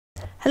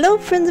Hello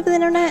friends of the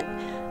internet,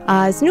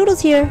 it's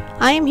Noodles here.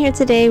 I am here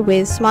today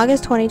with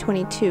Smaugust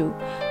 2022.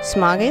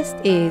 Smaugust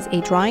is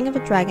a drawing of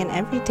a dragon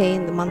every day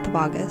in the month of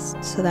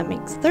August, so that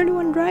makes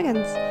 31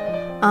 dragons.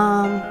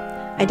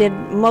 I did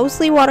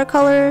mostly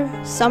watercolor,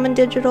 some in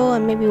digital,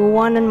 and maybe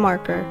one in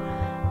marker.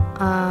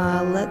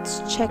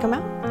 Let's check them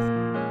out.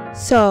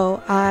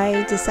 So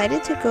I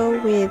decided to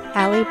go with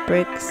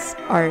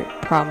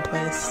AllieBrigsart prompt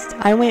list.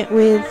 I went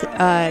with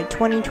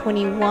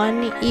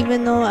 2021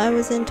 even though I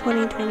was in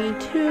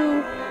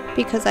 2022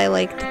 because I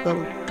liked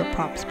the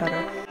prompts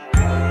better.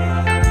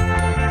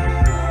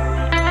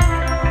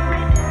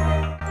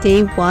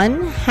 Day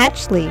 1,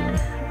 hatchling.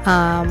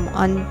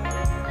 On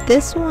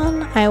this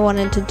one I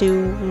wanted to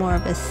do more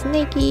of a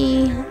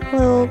snaky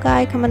little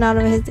guy coming out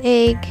of his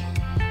egg,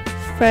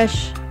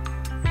 fresh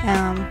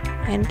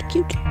and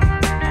cute.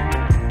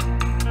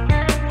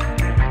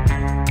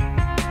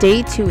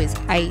 Day 2 is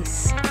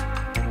ice.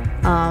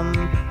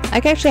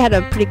 I actually had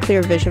a pretty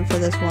clear vision for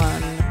this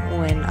one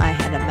when I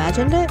had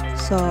imagined it,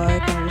 so I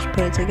kind of just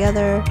put it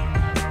together.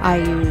 I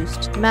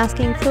used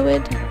masking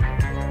fluid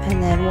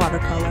and then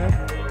watercolor.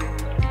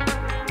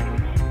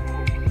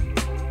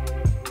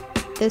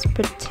 This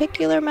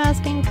particular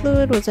masking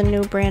fluid was a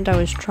new brand I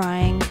was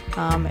trying.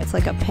 It's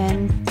like a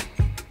pen.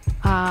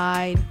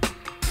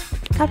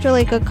 After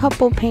like a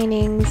couple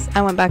paintings,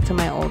 I went back to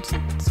my old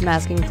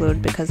masking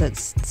fluid because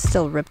it's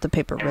still ripped the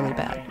paper really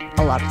bad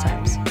a lot of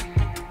times.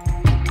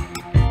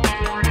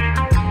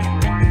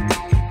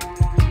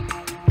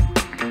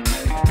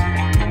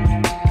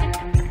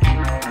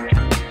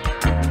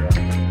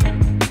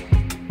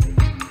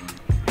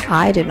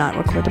 I did not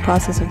record the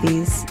process of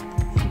these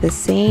the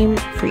same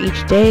for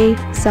each day.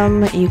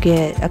 Some you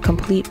get a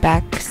complete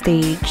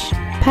backstage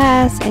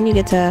pass and you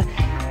get to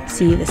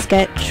see the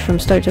sketch from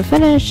start to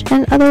finish,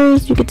 and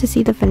others you get to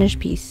see the finished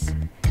piece.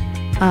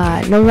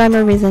 No rhyme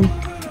or reason.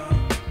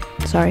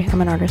 Sorry,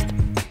 I'm an artist.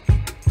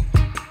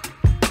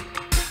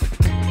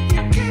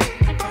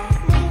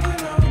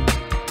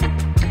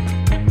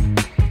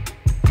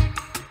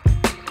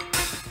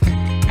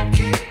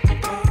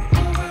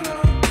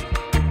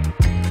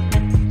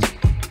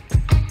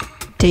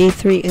 Day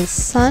 3 is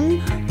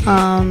sun.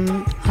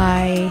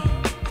 I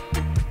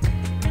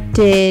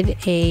did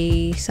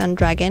a sun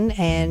dragon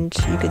and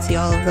you could see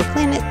all of the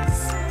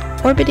planets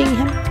orbiting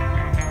him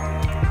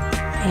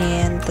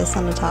and the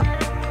sun atop.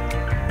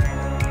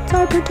 It's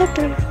our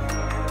protector.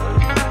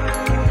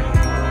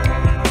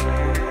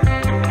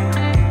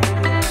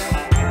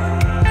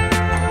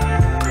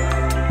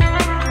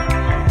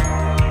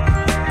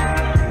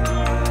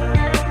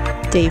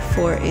 Day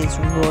 4 is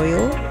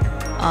royal.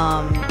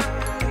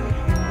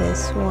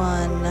 This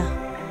one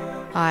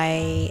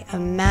I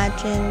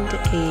imagined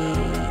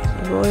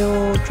a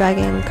royal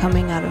dragon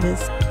coming out of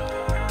his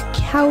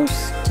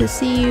house to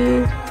see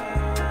you,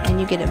 and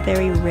you get a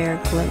very rare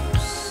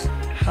glimpse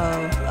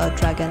of a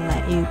dragon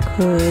that you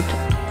could,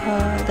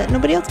 that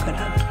nobody else could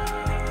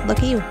have. Look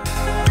at you.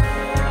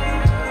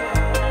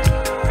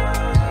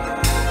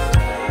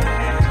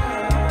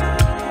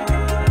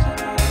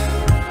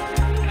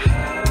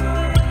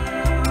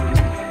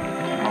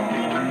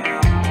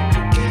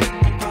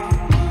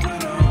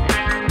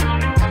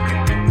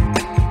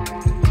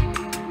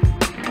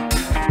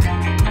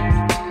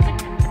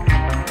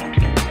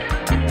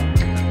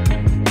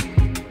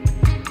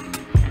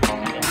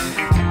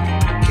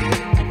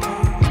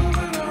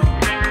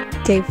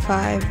 Day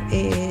 5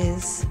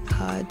 is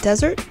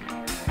desert.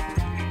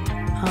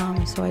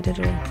 So I did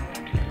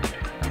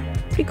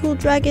a pretty cool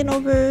dragon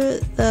over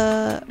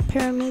the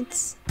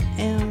pyramids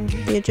and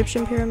the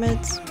Egyptian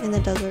pyramids in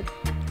the desert.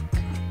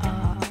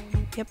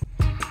 Yep.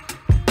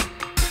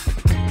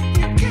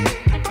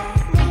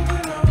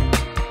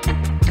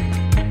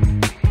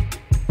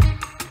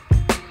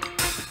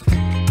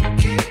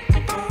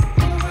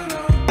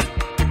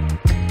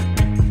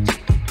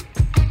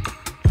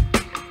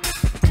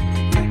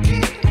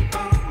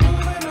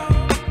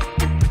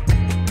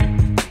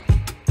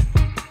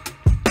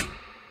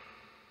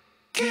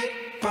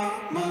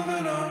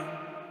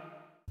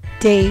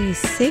 Day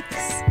 6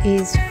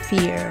 is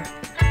fear.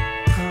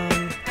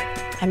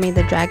 I made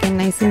the dragon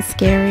nice and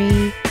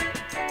scary.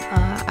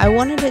 I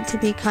wanted it to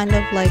be kind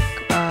of like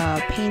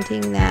a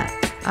painting that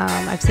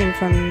I've seen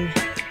from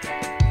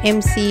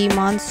MC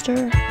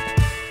Monster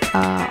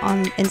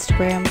on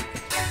Instagram,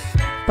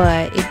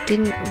 but it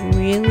didn't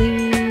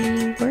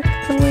really work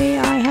the way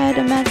I had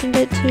imagined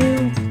it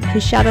to.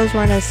 His shadows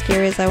weren't as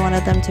scary as I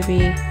wanted them to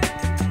be.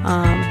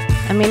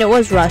 I mean, it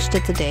was rushed,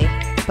 it's a day,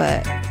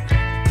 but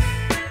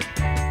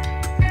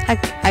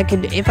I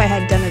could, if I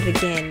had done it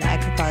again, I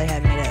could probably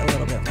have made it a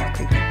little bit more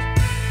creepy.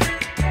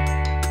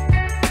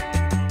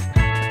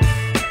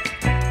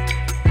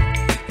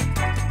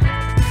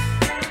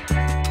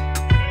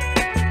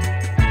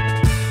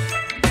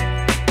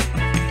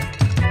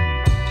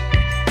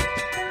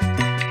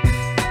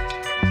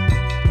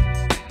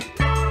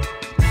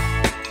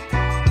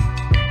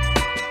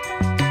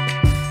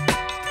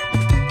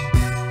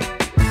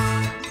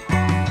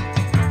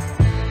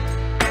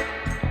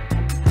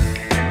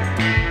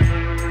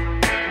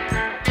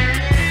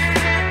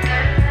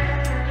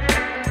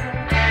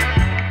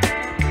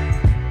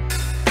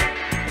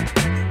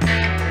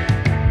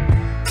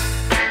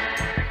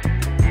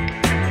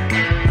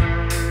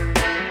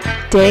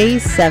 Day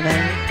 7.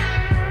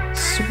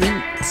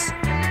 Sweet.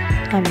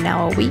 I'm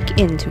now a week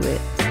into it,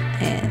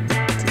 and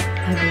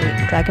I'm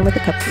a dragon with a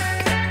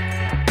cupcake.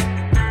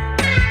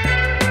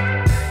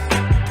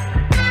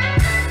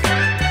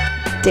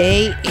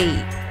 Day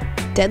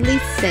 8. Deadly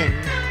Sin.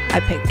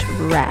 I picked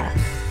Wrath.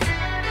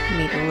 I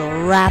made a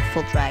little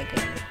wrathful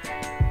dragon,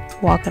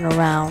 walking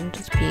around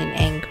just being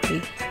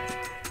angry.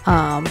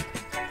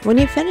 When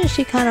you finish,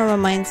 he kind of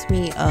reminds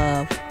me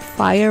of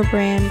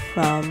Firebrand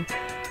from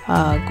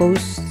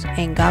Ghosts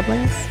and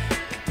Goblins,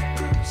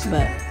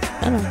 but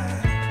I don't know,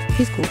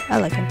 he's cool. I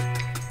like him.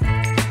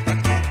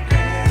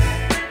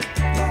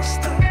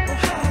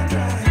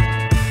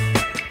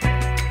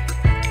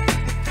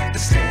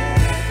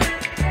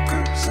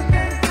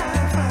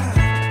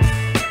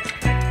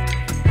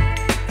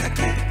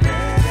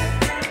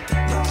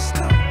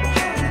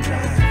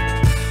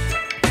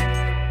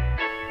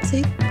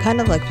 See, kind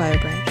of like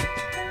Firebrand.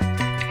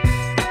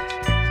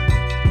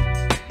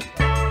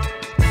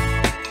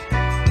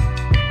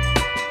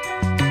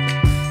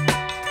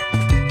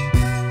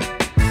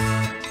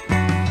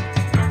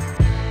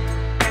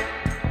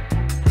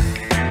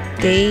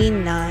 Day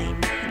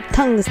 9.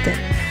 Tungsten.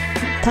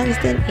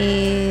 Tungsten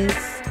is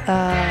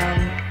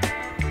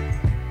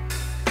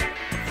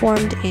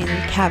formed in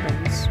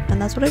caverns, and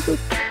that's what I do.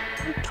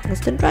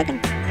 Tungsten dragon.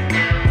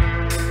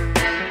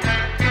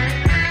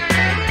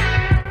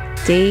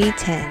 Day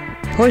 10.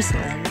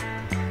 Porcelain.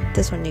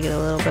 This one you get a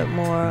little bit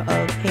more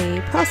of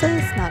a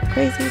process, not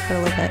crazy, but a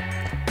little bit.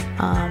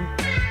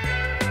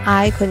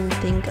 I couldn't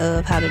think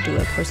of how to do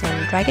a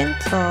porcelain dragon,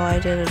 so I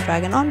did a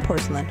dragon on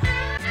porcelain.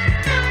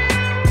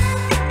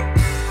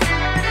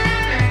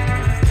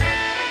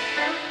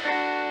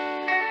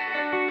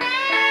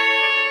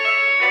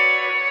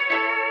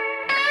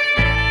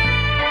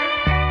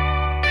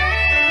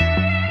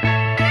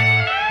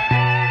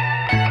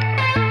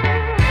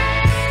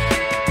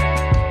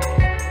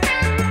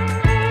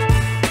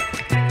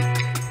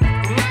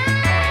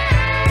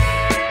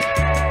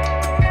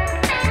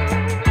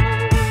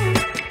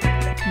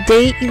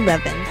 Day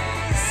 11.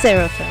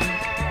 Seraphim.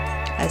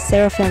 A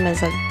seraphim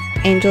is an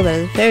angel that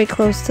is very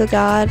close to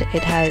God.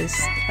 It has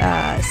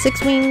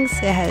 6 wings.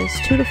 It has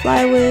 2 to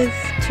fly with,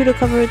 2 to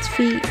cover its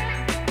feet,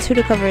 2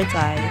 to cover its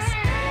eyes.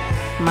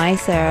 My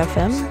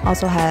seraphim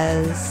also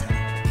has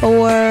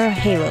 4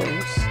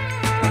 halos.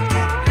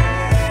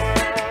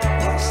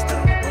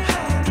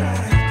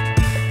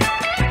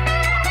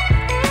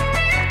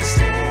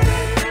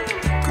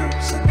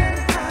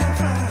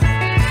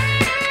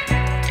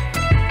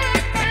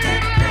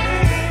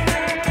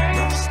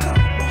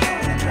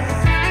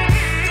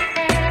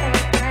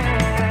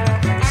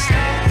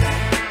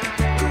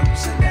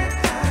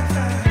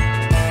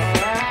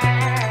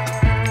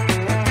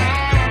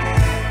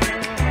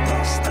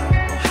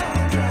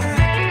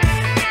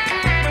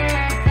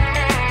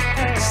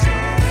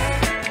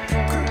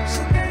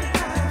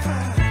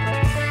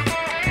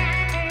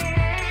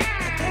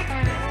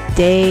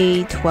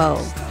 Day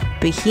 12.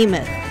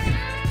 Behemoth.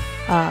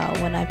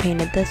 When I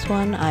painted this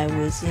one, I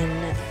was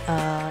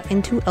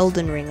into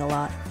Elden Ring a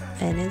lot,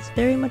 and it's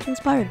very much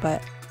inspired by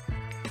it.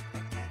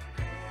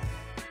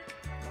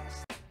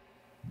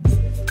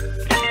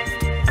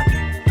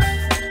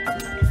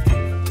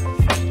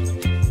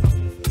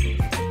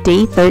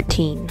 Day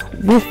 13.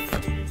 Wolf.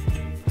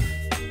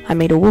 I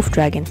made a wolf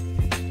dragon.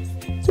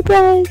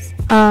 Surprise!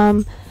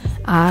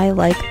 I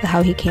like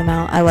how he came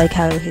out. I like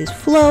how his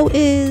flow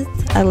is.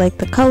 I like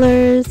the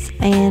colors,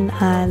 and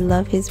I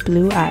love his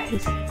blue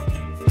eyes.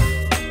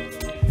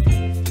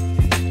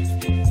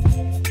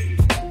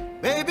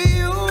 Baby,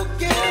 you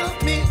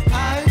give me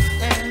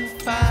ice and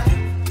fire.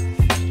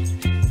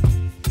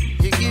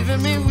 You're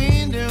giving me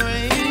wind and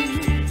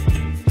rain.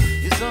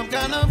 You're some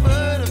kind of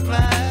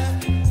butterfly.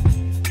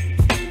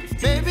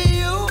 Baby,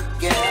 you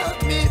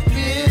give me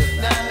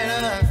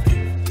midnight.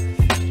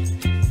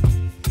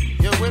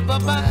 You whip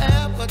up my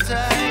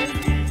appetite.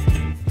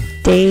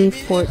 Day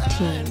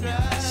 14.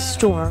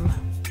 Storm.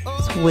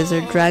 This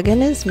wizard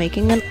dragon is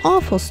making an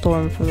awful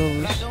storm for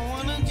those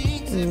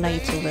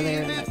knights over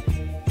there in the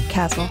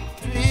castle.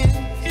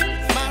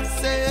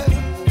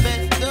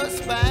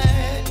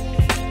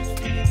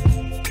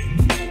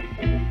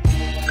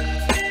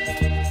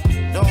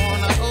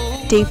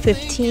 Day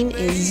 15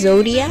 is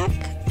Zodiac.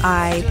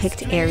 I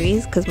picked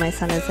Aries because my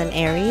son is an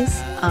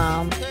Aries.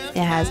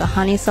 It has a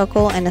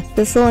honeysuckle and a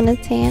thistle in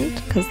its hand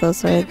because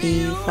those are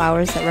the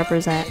flowers that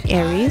represent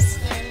Aries.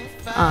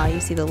 You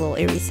see the little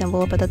Aries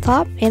symbol up at the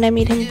top, and I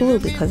made him blue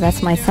because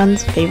that's my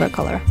son's favorite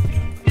color.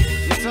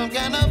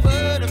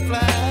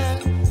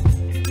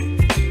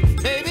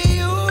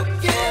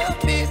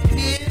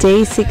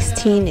 Day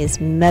 16 is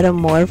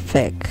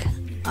Metamorphic.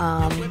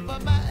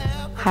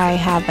 I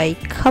have a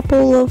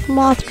couple of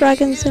moth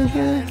dragons in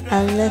here,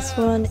 and this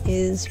one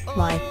is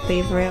my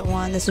favorite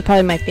one. This is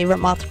probably my favorite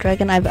moth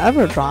dragon I've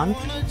ever drawn,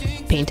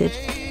 painted.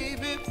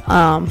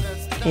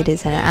 It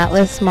is an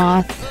Atlas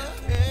moth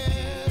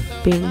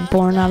being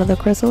born out of the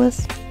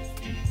chrysalis.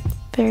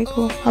 Very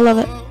cool. I love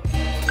it.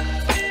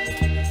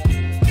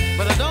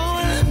 But I don't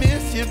wanna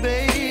miss you,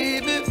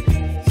 baby.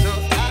 So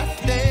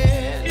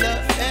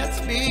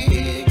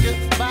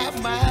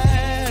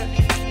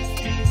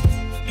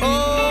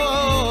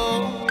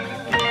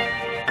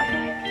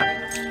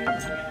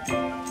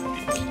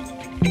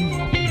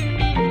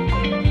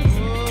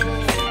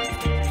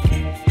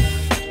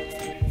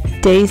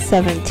Day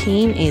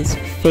 17 is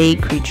Fey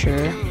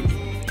Creature.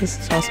 This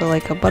is also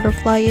like a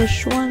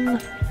butterfly-ish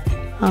one.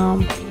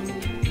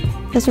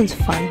 This one's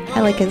fun. I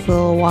like his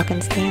little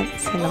walking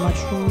stance and the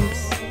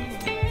mushrooms.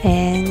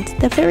 And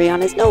the fairy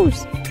on his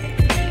nose.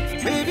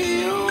 Baby,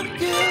 you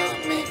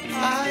give me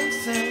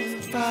ice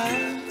and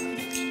fire.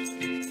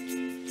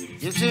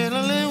 You're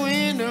chilling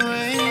in the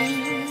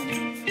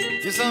rain.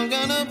 You're some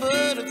kind of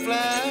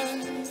butterfly.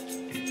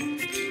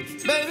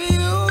 Baby,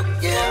 you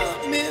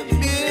give me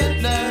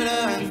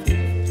midnight.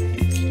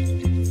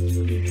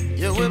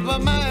 You whip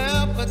up my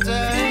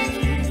appetite.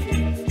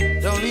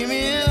 Don't leave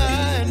me here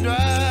high and dry.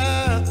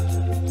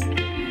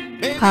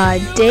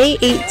 Day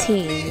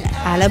 18,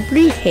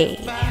 AllieBrigsart.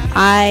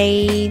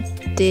 I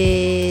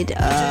did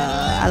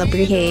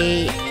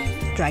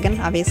AllieBrigsart Dragon,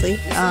 obviously.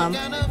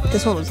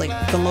 This one was like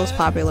the most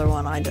popular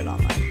one I did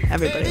online.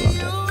 Everybody loved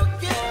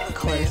it.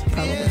 Colors,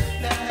 probably.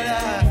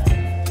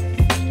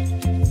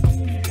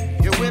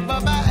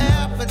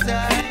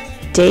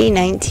 Day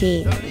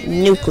 19,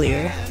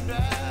 Nuclear.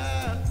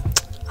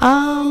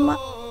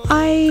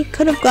 I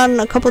could have gone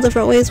a couple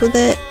different ways with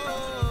it,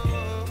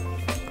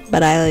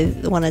 but I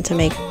wanted to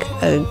make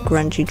a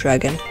grungy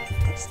dragon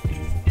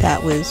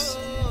that was,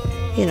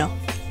 you know,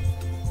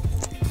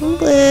 a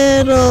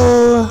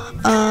little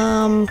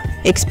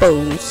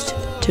exposed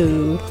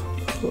to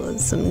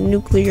some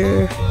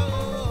nuclear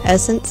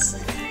essence,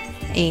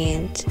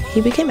 and he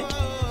became it.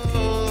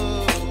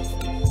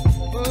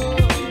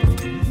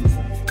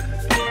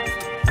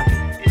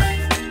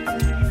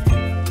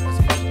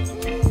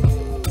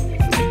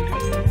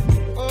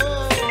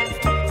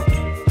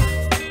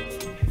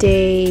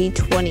 Day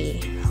 20,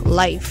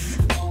 Life.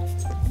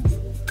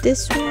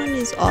 This one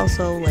is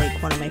also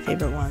like one of my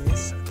favorite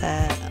ones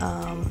that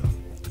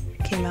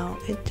came out.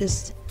 It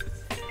just,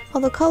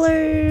 all the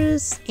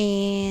colors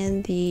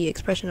and the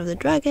expression of the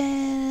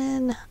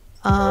dragon.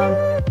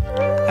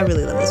 I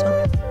really love this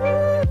one.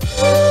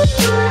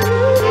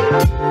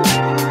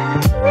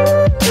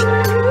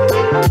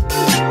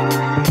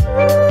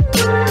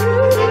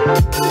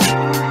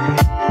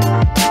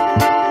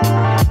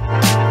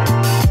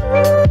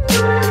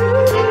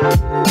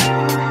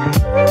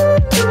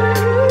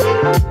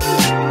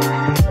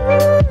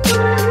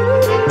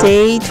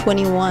 Day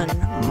 21,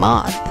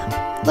 Moth.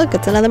 Look,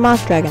 it's another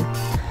moth dragon.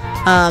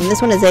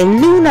 This one is a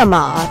Luna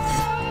moth,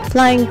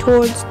 flying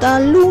towards the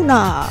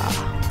Luna.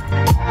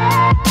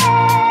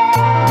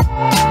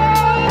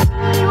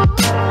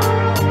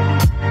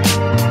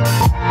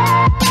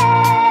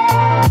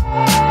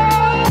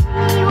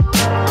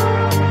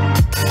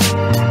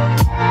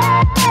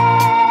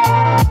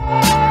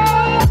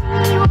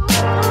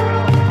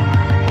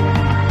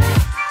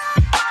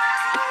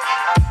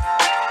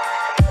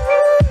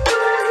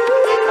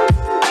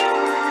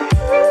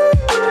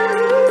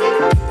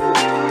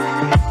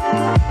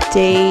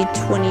 Day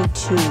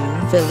 22,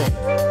 Villain.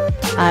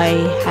 I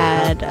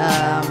had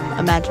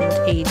imagined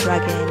a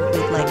dragon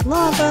with like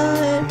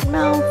lava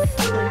mouth,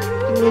 like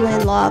blue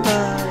and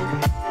lava,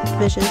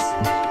 vicious,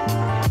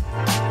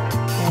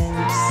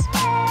 and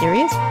here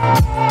he is.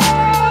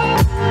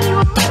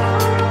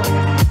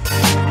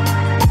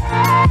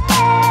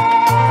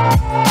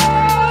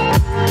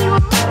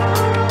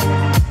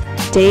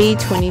 Day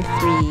 23,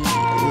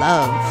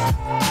 Love.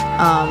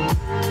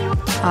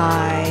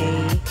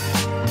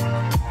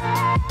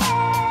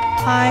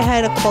 I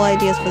had a couple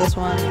ideas for this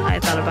one. I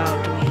thought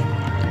about doing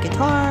a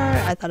guitar.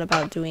 I thought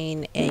about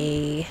doing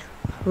a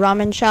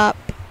ramen shop,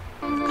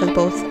 because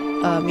both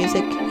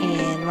music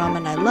and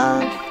ramen I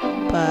love,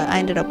 but I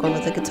ended up going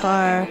with a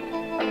guitar,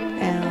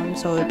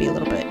 so it would be a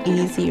little bit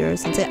easier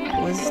since it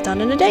was done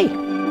in a day.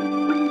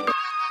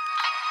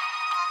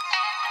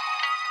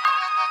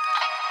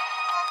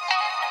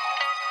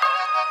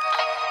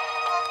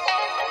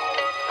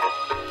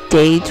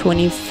 Day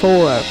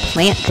 24,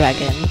 Plant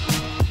Dragon.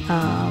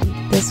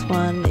 This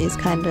one is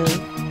kind of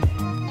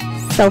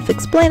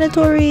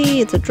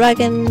self-explanatory. It's a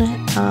dragon,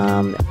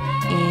 and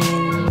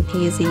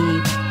he is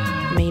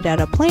made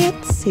out of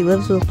plants. He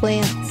lives with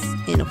plants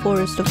in a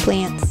forest of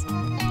plants.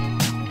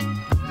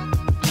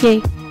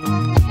 Yay.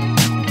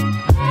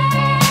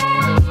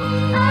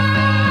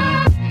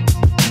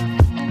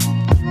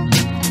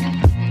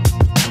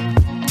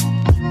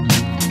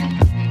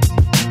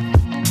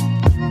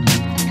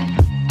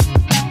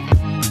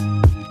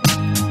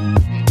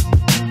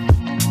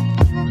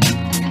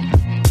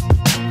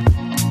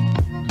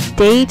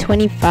 Day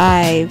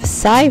 25,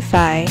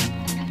 Sci-Fi.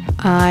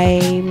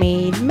 I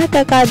made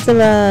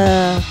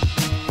Mechagodzilla.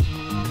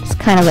 It's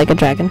kind of like a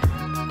dragon.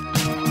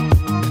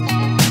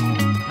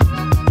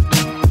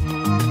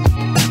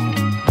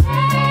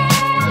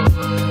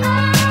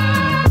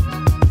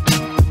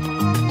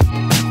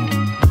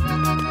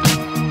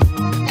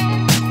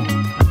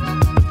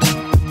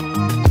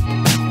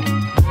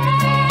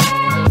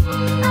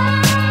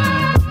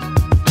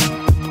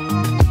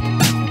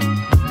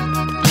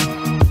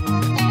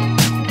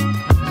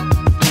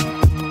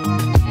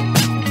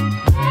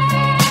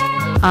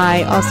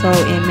 I also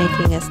am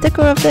making a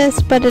sticker of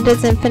this, but it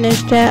isn't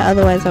finished yet,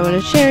 otherwise I would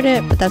have shared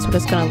it, but that's what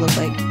it's going to look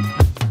like.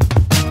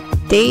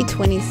 Day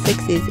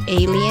 26 is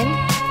Alien,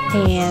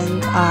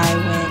 and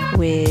I went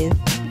with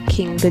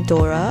King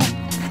Ghidorah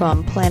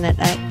from Planet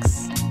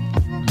X,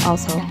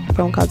 also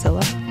from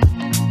Godzilla.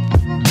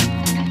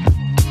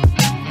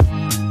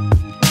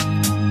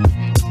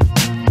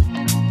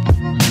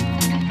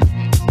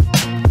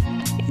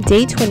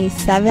 Day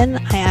 27,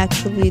 I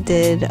actually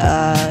did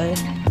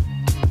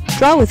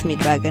Draw With Me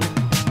Dragon.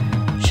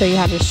 Show you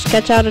how to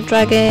sketch out a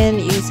dragon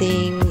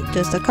using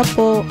just a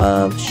couple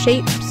of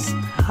shapes,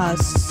 a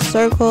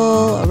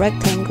circle, a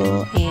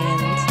rectangle,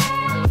 and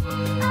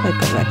like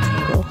a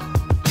rectangle.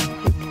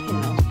 You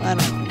know, I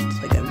don't know, it's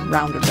like a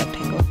rounded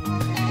rectangle.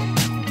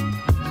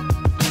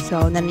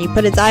 So then you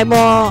put its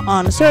eyeball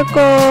on a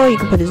circle, you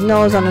can put his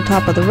nose on the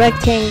top of the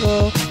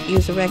rectangle,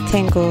 use the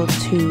rectangle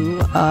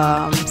to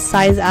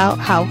size out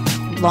how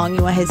long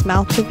you want his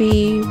mouth to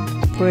be,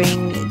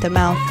 bring the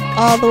mouth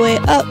all the way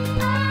up,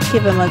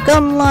 give him a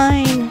gum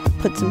line,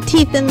 put some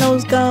teeth in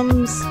those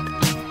gums.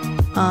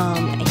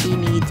 He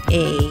needs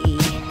a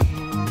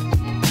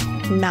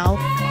mouth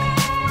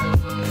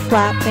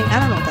flap thing. I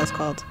don't know what that's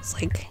called. It's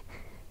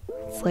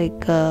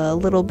like a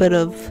little bit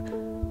of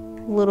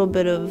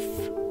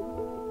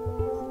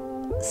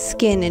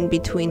skin in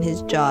between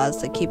his jaws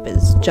to keep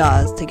his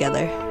jaws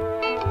together.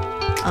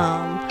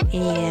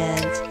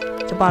 And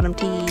the bottom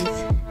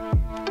teeth.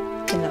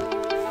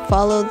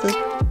 Follow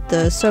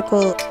the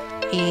circle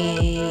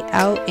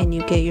out, and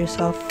you get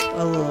yourself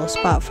a little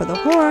spot for the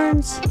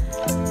horns.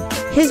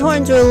 His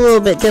horns are a little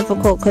bit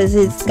difficult because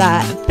he's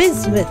got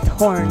bismuth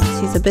horns.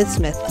 He's a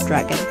bismuth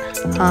dragon,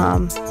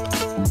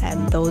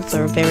 and those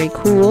are very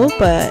cool,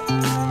 but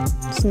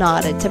it's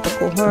not a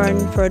typical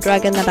horn for a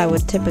dragon that I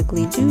would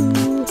typically do.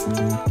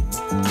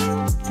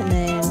 And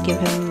then give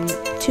him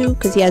two,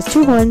 because he has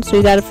two horns, so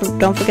you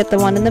don't forget the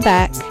one in the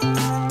back.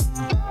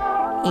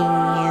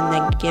 And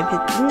then give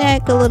his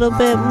neck a little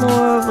bit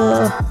more of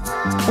a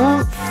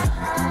oomph,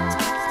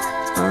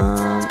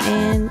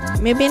 and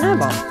maybe an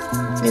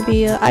eyeball,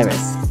 maybe an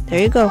iris. There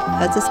you go,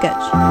 that's a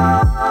sketch.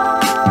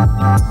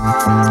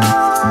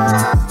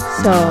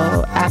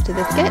 So after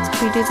the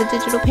sketch, we do the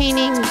digital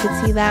painting. You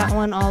can see that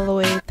one all the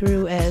way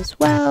through as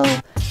well.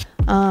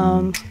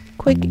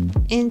 Quick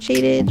and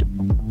shaded.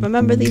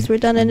 Remember, these were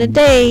done in a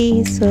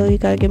day, so you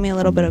gotta give me a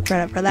little bit of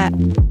credit for that.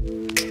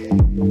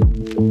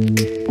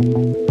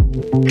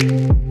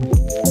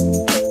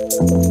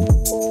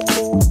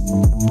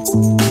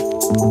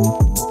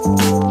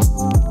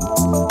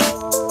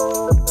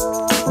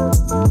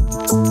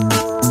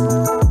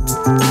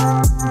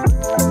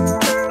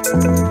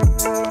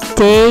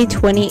 Day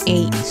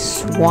 28,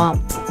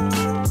 Swamp.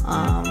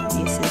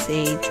 This is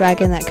a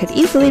dragon that could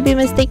easily be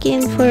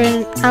mistaken for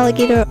an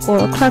alligator or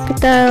a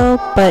crocodile,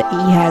 but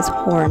he has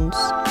horns.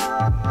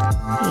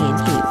 And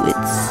he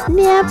would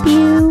snap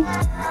you.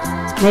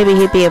 Maybe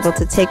he'd be able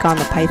to take on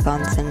the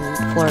pythons in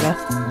Florida.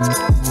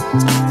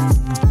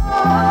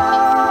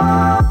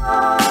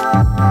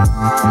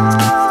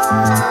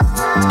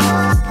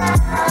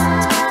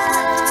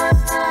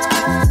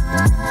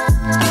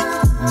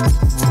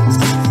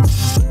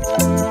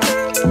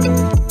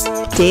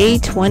 Day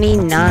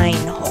 29,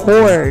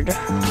 Horde.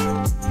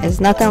 There's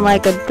nothing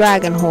like a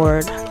dragon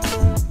horde.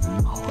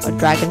 A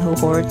dragon who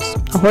hoards.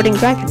 A hoarding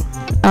dragon.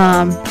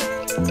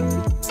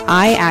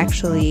 I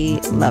actually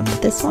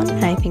loved this one.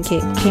 I think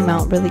it came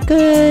out really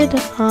good.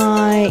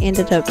 I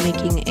ended up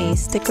making a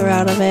sticker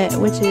out of it,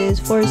 which is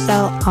for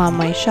sale on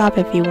my shop.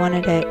 If you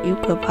wanted it, you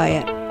could buy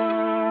it.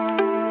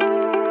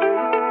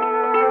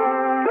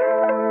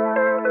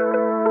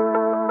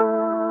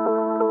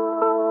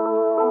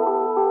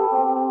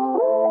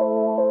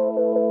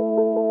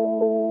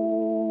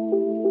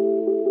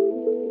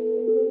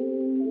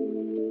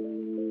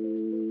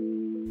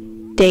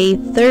 Day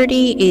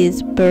 30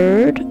 is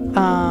bird.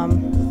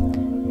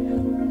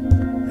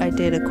 I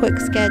did a quick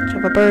sketch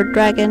of a bird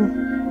dragon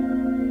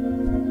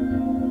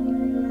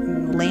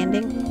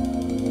landing.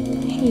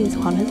 He's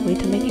on his way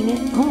to making it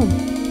home.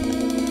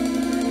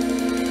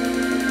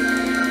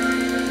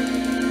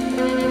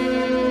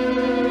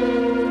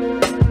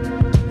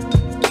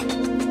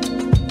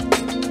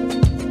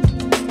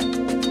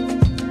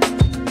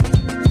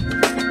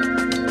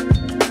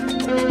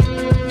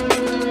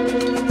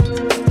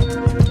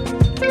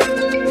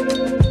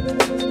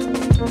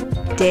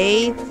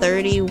 Day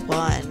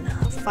 31,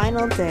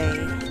 final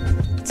day.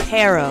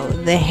 Tarot,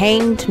 the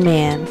Hanged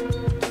Man.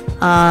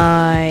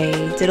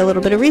 I did a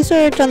little bit of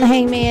research on the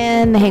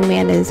Hangman. The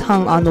Hangman is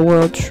hung on the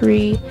world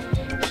tree.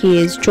 He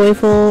is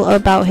joyful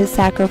about his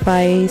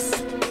sacrifice.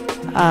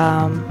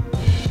 The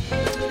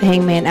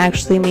Hangman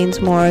actually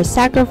means more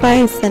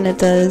sacrifice than it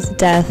does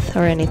death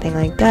or anything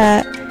like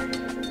that.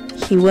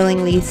 He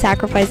willingly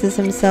sacrifices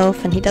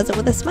himself, and he does it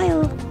with a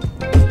smile.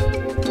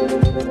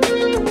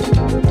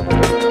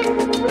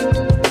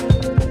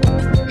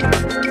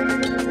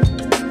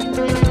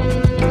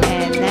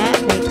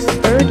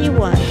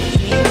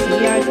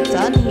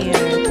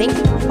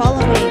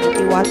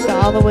 Watched it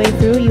all the way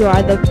through. You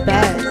are the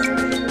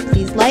best.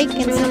 Please like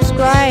and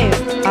subscribe.